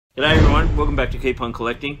G'day everyone, welcome back to Keep On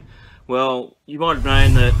Collecting. Well, you might have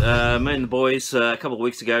known that me and the boys a couple of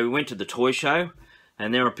weeks ago we went to the toy show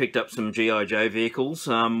and there I picked up some G.I. Joe vehicles.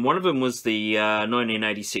 One of them was the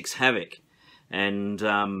 1986 H.A.V.O.C. and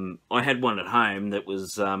I had one at home that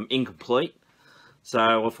was incomplete.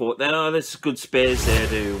 So I thought there's good spares there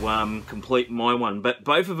to complete my one. But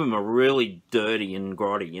both of them are really dirty and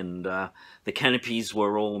grotty, and the canopies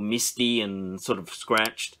were all misty and sort of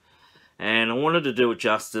scratched. And I wanted to do it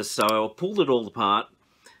justice, so I pulled it all apart.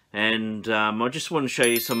 And I just want to show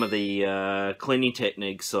you some of the cleaning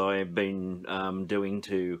techniques I've been doing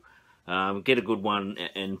to get a good one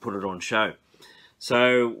and put it on show.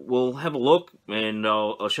 So we'll have a look and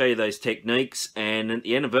I'll show you those techniques, and at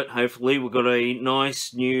the end of it hopefully we've got a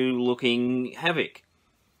nice new looking H.A.V.O.C.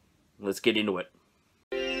 Let's get into it.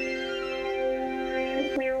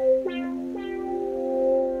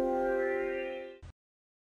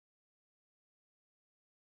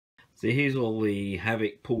 So here's all the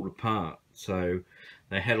H.A.V.O.C. pulled apart. So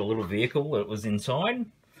they had a little vehicle that was inside.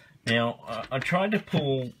 Now I tried to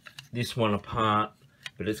pull this one apart,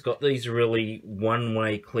 but it's got these really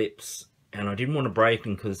one-way clips, and I didn't want to break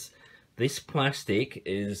them because this plastic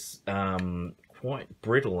is quite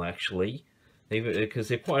brittle actually, because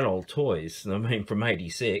they're quite old toys. I mean, from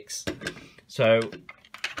 '86. So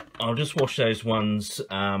I'll just wash those ones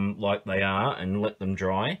like they are and let them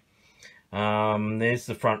dry. There's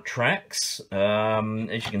the front tracks,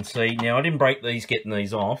 as you can see. Now I didn't break these getting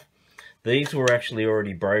these off. These were actually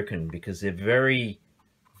already broken because they're very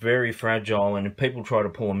fragile, and if people try to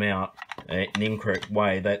pull them out in an incorrect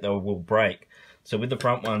way, they will break. So with the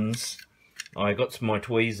front ones, I got my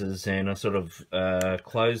tweezers and I sort of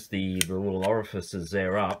closed the little orifices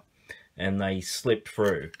there up, and they slipped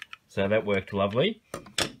through. So that worked lovely.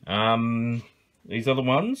 These other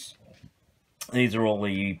ones, these are all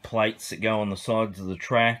the plates that go on the sides of the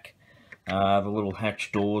track, the little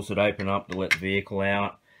hatch doors that open up to let the vehicle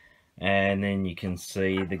out, and then you can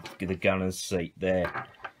see the gunner's seat there.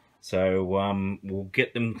 So we'll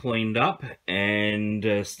get them cleaned up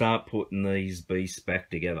and start putting these beasts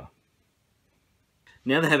back together.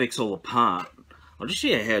 Now the H.A.V.O.C's all apart, I'll just show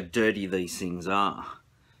you how dirty these things are.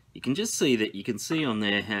 You can just see that, you can see on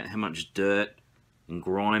there how much dirt and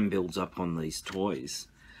grime builds up on these toys.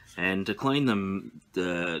 And to clean them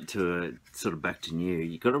to sort of back to new,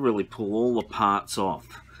 you've got to really pull all the parts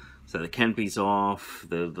off. So the canopy's off,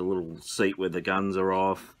 the little seat where the guns are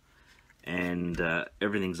off, and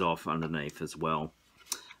everything's off underneath as well.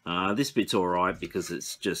 This bit's alright because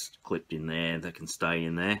it's just clipped in there, they can stay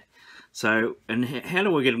in there. So, and how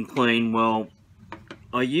do I get them clean? Well,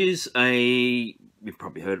 I use you've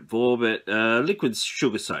probably heard it before, but liquid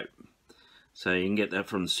sugar soap. So you can get that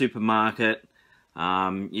from the supermarket.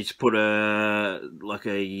 You just put a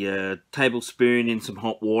tablespoon in some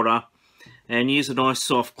hot water and use a nice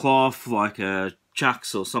soft cloth like a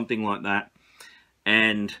Chuck's or something like that,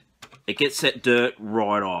 and it gets that dirt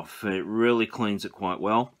right off. It really cleans it quite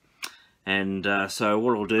well. And so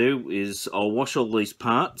what I'll do is I'll wash all these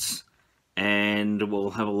parts and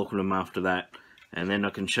we'll have a look at them after that, and then I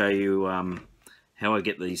can show you how I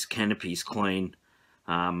get these canopies clean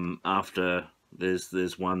after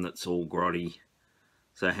there's one that's all grotty.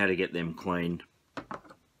 So how to get them cleaned,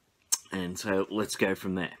 and so let's go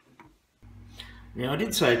from there. Now I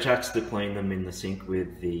did say Chuck's to clean them in the sink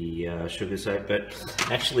with the sugar soap, but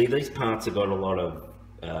actually these parts have got a lot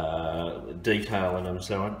of detail in them,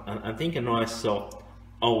 so I think a nice soft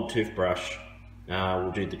old toothbrush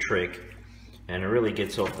will do the trick, and it really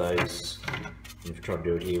gets off those. I've tried to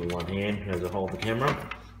do it here with one hand as I hold the camera.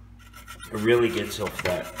 It really gets off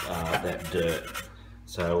that dirt.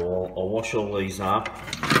 So I'll wash all these up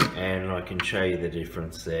and I can show you the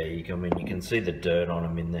difference there. You can see the dirt on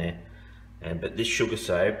them in there. But this sugar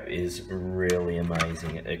soap is really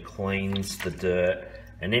amazing. It cleans the dirt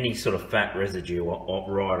and any sort of fat residue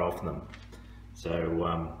right off them. So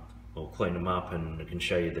I'll clean them up and I can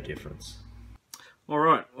show you the difference.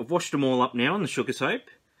 Alright, I've washed them all up now in the sugar soap,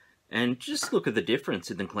 and just look at the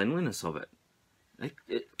difference in the cleanliness of it.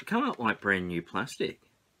 It come out like brand new plastic.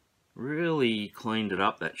 Really cleaned it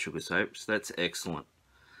up, that sugar soap, so that's excellent.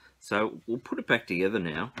 So we'll put it back together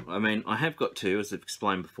now. I mean, I have got two, as I've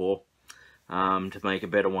explained before, to make a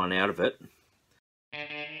better one out of it.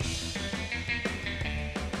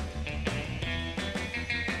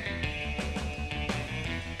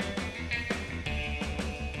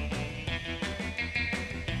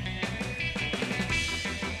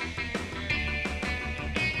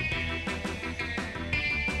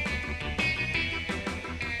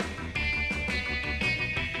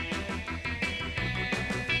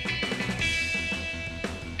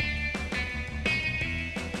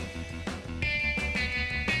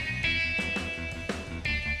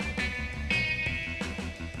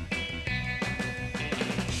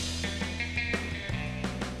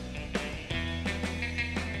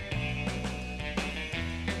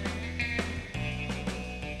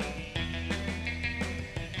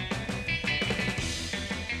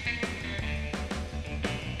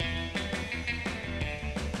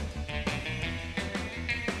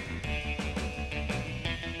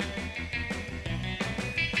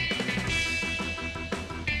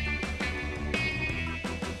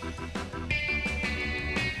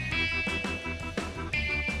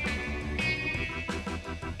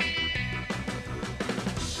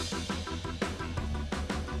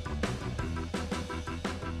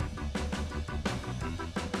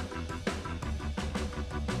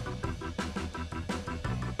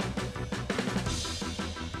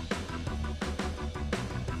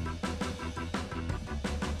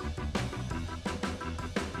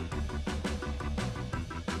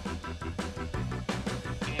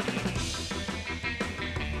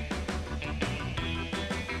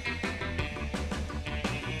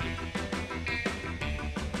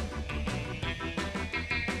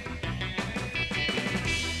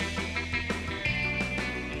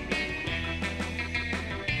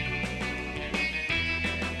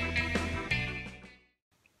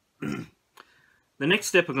 the next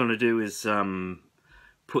step I'm going to do is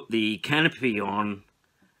put the canopy on,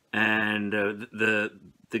 and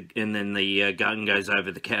and then the gun goes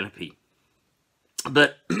over the canopy.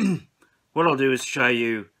 But what I'll do is show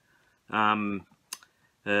you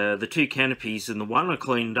the two canopies, and the one I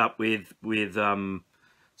cleaned up with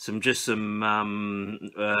some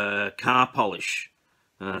car polish,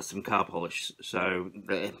 So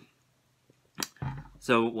there.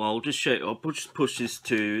 So I'll just show you, I'll push this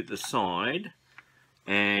to the side,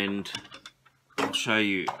 and I'll show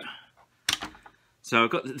you. So I've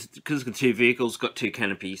got, because the two vehicles got two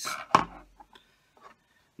canopies.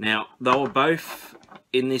 Now they were both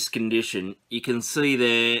in this condition. You can see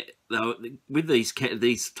there, with these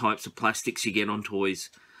types of plastics you get on toys,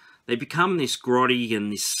 they become this grotty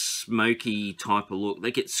and this smoky type of look. They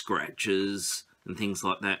get scratches and things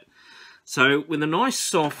like that. So with a nice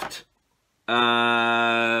soft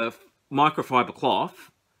microfiber cloth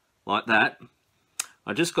like that,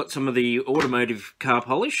 I just got some of the automotive car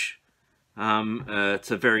polish. It's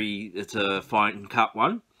a fine cut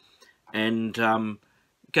one, and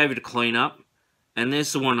gave it a clean up. And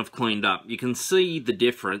there's the one I've cleaned up. You can see the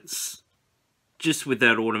difference just with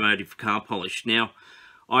that automotive car polish. Now,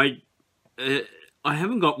 I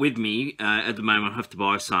haven't got with me at the moment. I have to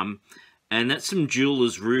buy some, and that's some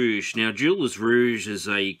Jeweler's Rouge. Now, Jeweler's Rouge is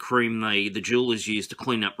a cream the jewelers use to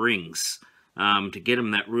clean up rings, to get them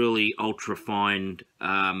that really ultra fine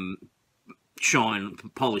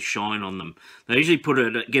polished shine on them. They usually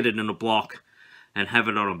get it in a block and have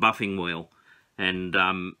it on a buffing wheel, and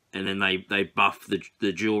then they buff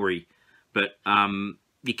the jewelry. But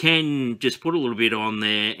you can just put a little bit on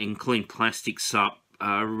there and clean plastics up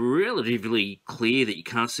relatively clear that you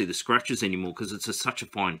can't see the scratches anymore, because it's such a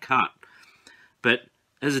fine cut. But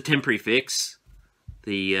as a temporary fix,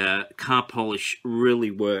 the car polish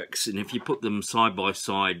really works, and if you put them side by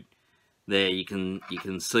side there, you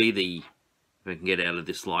can see the, if I can get out of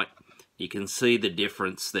this light, you can see the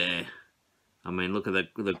difference there. I mean, look at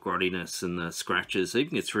the grottiness and the scratches. You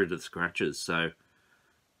can get through to the scratches. So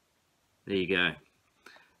there you go.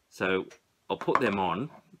 So I'll put them on,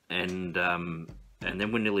 and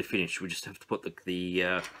then we're nearly finished. We just have to put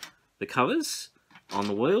the covers on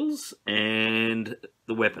the wheels and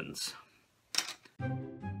the weapons.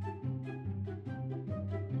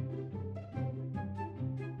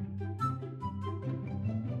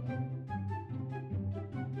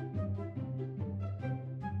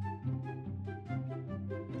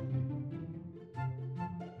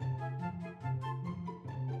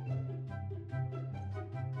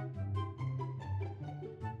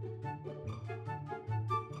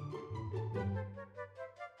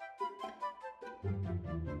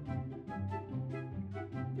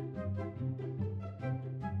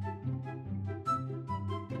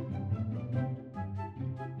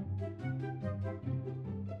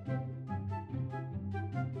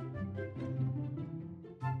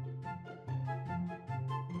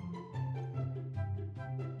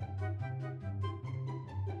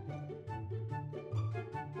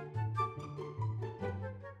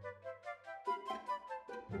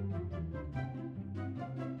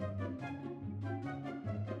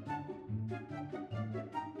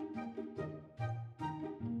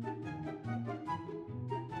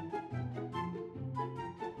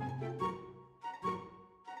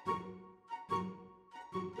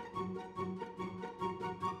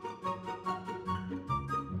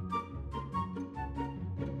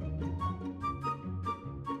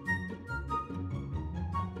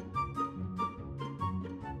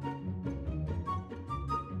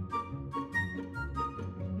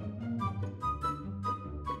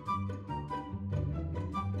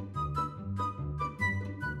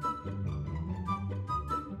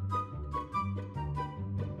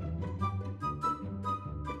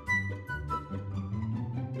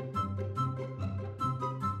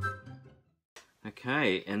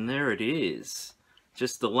 Okay, and there it is.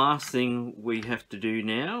 Just the last thing we have to do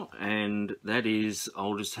now, and that is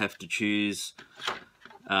I'll just have to choose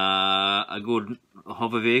a good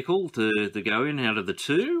hover vehicle to go in out of the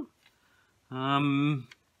two.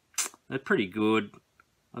 They're pretty good.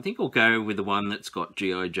 I think I'll go with the one that's got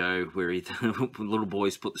G.I. Joe, where the little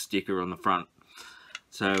boys put the sticker on the front.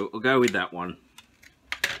 So I'll go with that one.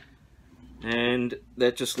 And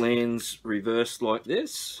that just lands reversed like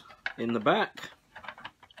this in the back.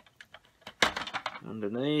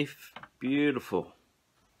 Underneath, beautiful.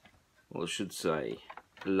 Well, I should say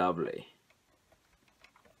lovely.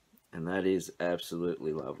 And that is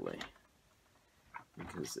absolutely lovely,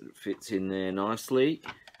 because it fits in there nicely.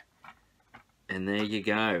 And there you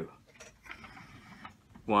go.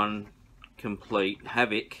 One complete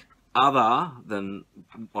H.A.V.O.C other than,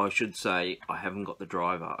 I should say, I haven't got the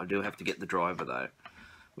driver. I do have to get the driver though,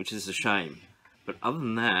 which is a shame. But other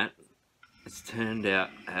than that, it's turned out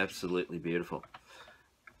absolutely beautiful.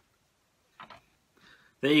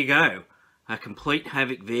 There you go. A complete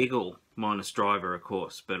H.A.V.O.C vehicle, minus driver of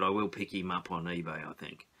course, but I will pick him up on eBay, I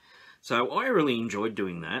think. So I really enjoyed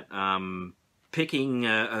doing that. Picking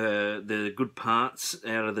the good parts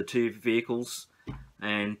out of the two vehicles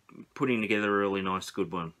and putting together a really nice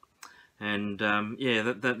good one. And yeah,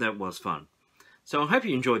 that was fun. So I hope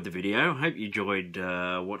you enjoyed the video. I hope you enjoyed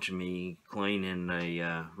watching me clean and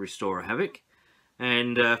restore a H.A.V.O.C.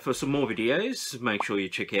 And for some more videos, make sure you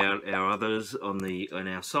check out our others on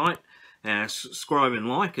our site. Subscribe and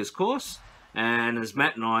like, of course. And as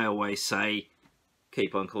Matt and I always say,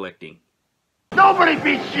 keep on collecting. Nobody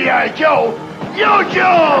beats G.I. Joe! You,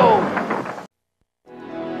 Joe!